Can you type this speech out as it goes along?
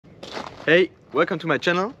Hey, welcome to my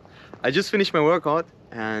channel. I just finished my workout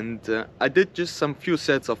and I did just some few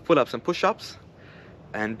sets of pull-ups and push-ups,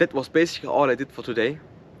 and that was basically all I did for today.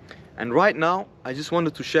 And right now I just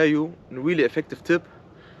wanted to share you a really effective tip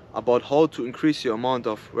about how to increase your amount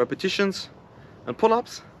of repetitions and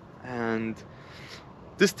pull-ups. And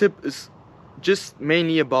this tip is just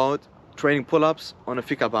mainly about training pull-ups on a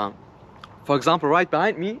thicker bar. For example, right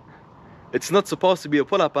behind me, it's not supposed to be a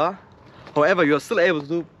pull-up bar. However, you're still able to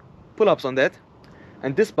do pull-ups on that,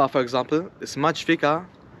 and this bar, for example, is much thicker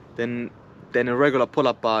than a regular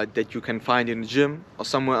pull-up bar that you can find in the gym or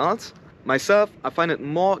somewhere else. Myself, I find it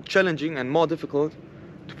more challenging and more difficult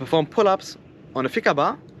to perform pull-ups on a thicker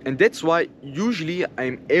bar, and that's why usually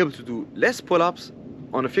I'm able to do less pull-ups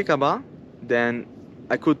on a thicker bar than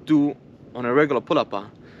I could do on a regular pull-up bar.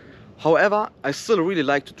 However, I still really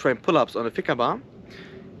like to train pull-ups on a thicker bar,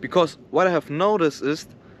 because what I have noticed is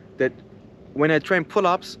that when I train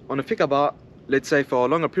pull-ups on a thicker bar, let's say for a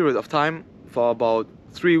longer period of time, for about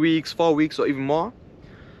 3 weeks, 4 weeks or even more,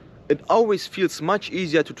 it always feels much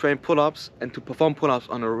easier to train pull-ups and to perform pull-ups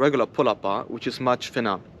on a regular pull-up bar, which is much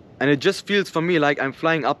thinner. And it just feels for me like I'm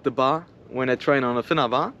flying up the bar when I train on a thinner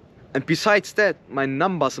bar. And besides that, my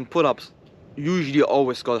numbers in pull-ups usually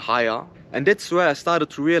always got higher. And that's where I started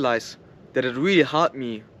to realize that it really helped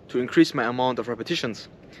me to increase my amount of repetitions.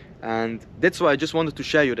 And that's why I just wanted to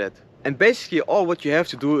share you that. And basically all what you have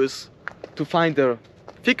to do is to find a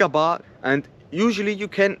thicker bar, and usually you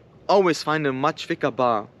can always find a much thicker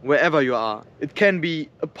bar wherever you are. It can be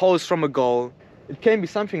a pose from a goal, it can be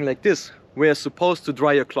something like this where you're supposed to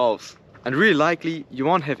dry your clothes, and really likely you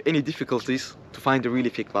won't have any difficulties to find a really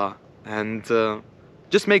thick bar. And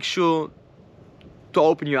just make sure to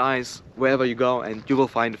open your eyes wherever you go and you will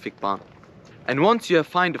find a thick bar. And once you have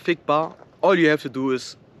found a thick bar, all you have to do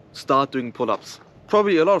is start doing pull-ups.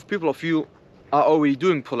 Probably a lot of people of you are already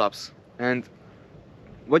doing pull-ups, and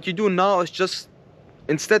what you do now is just,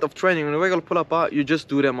 instead of training on a regular pull-up bar, you just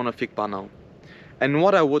do them on a thick bar now. And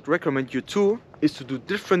what I would recommend you too is to do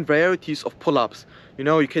different varieties of pull-ups. You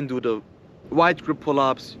know, you can do the wide grip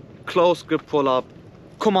pull-ups, close grip pull-up,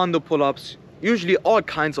 commando pull-ups, usually all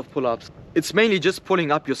kinds of pull-ups. It's mainly just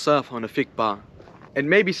pulling up yourself on a thick bar. And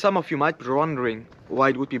maybe some of you might be wondering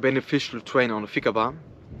why it would be beneficial to train on a thicker bar.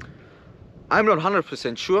 I'm not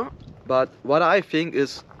 100% sure, but what I think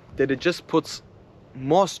is that it just puts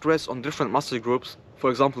more stress on different muscle groups, for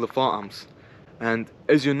example the forearms. And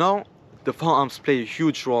as you know, the forearms play a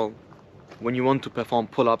huge role when you want to perform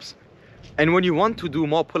pull-ups. And when you want to do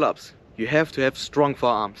more pull-ups, you have to have strong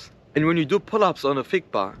forearms. And when you do pull-ups on a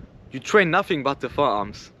thick bar, you train nothing but the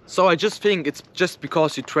forearms. So I just think it's just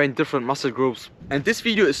because you train different muscle groups. And this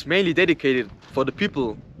video is mainly dedicated for the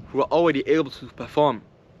people who are already able to perform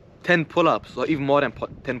 10 pull-ups or even more than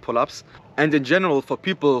 10 pull-ups, and in general for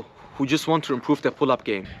people who just want to improve their pull-up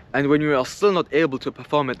game. And when you are still not able to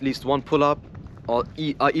perform at least 1 pull-up, or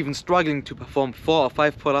are even struggling to perform 4 or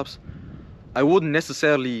 5 pull-ups, I wouldn't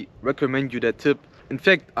necessarily recommend you that tip. In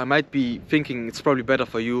fact, I might be thinking it's probably better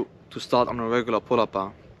for you to start on a regular pull-up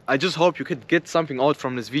bar. I just hope you could get something out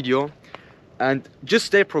from this video, and just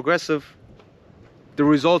stay progressive. The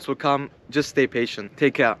results will come, just stay patient.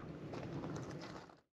 Take care.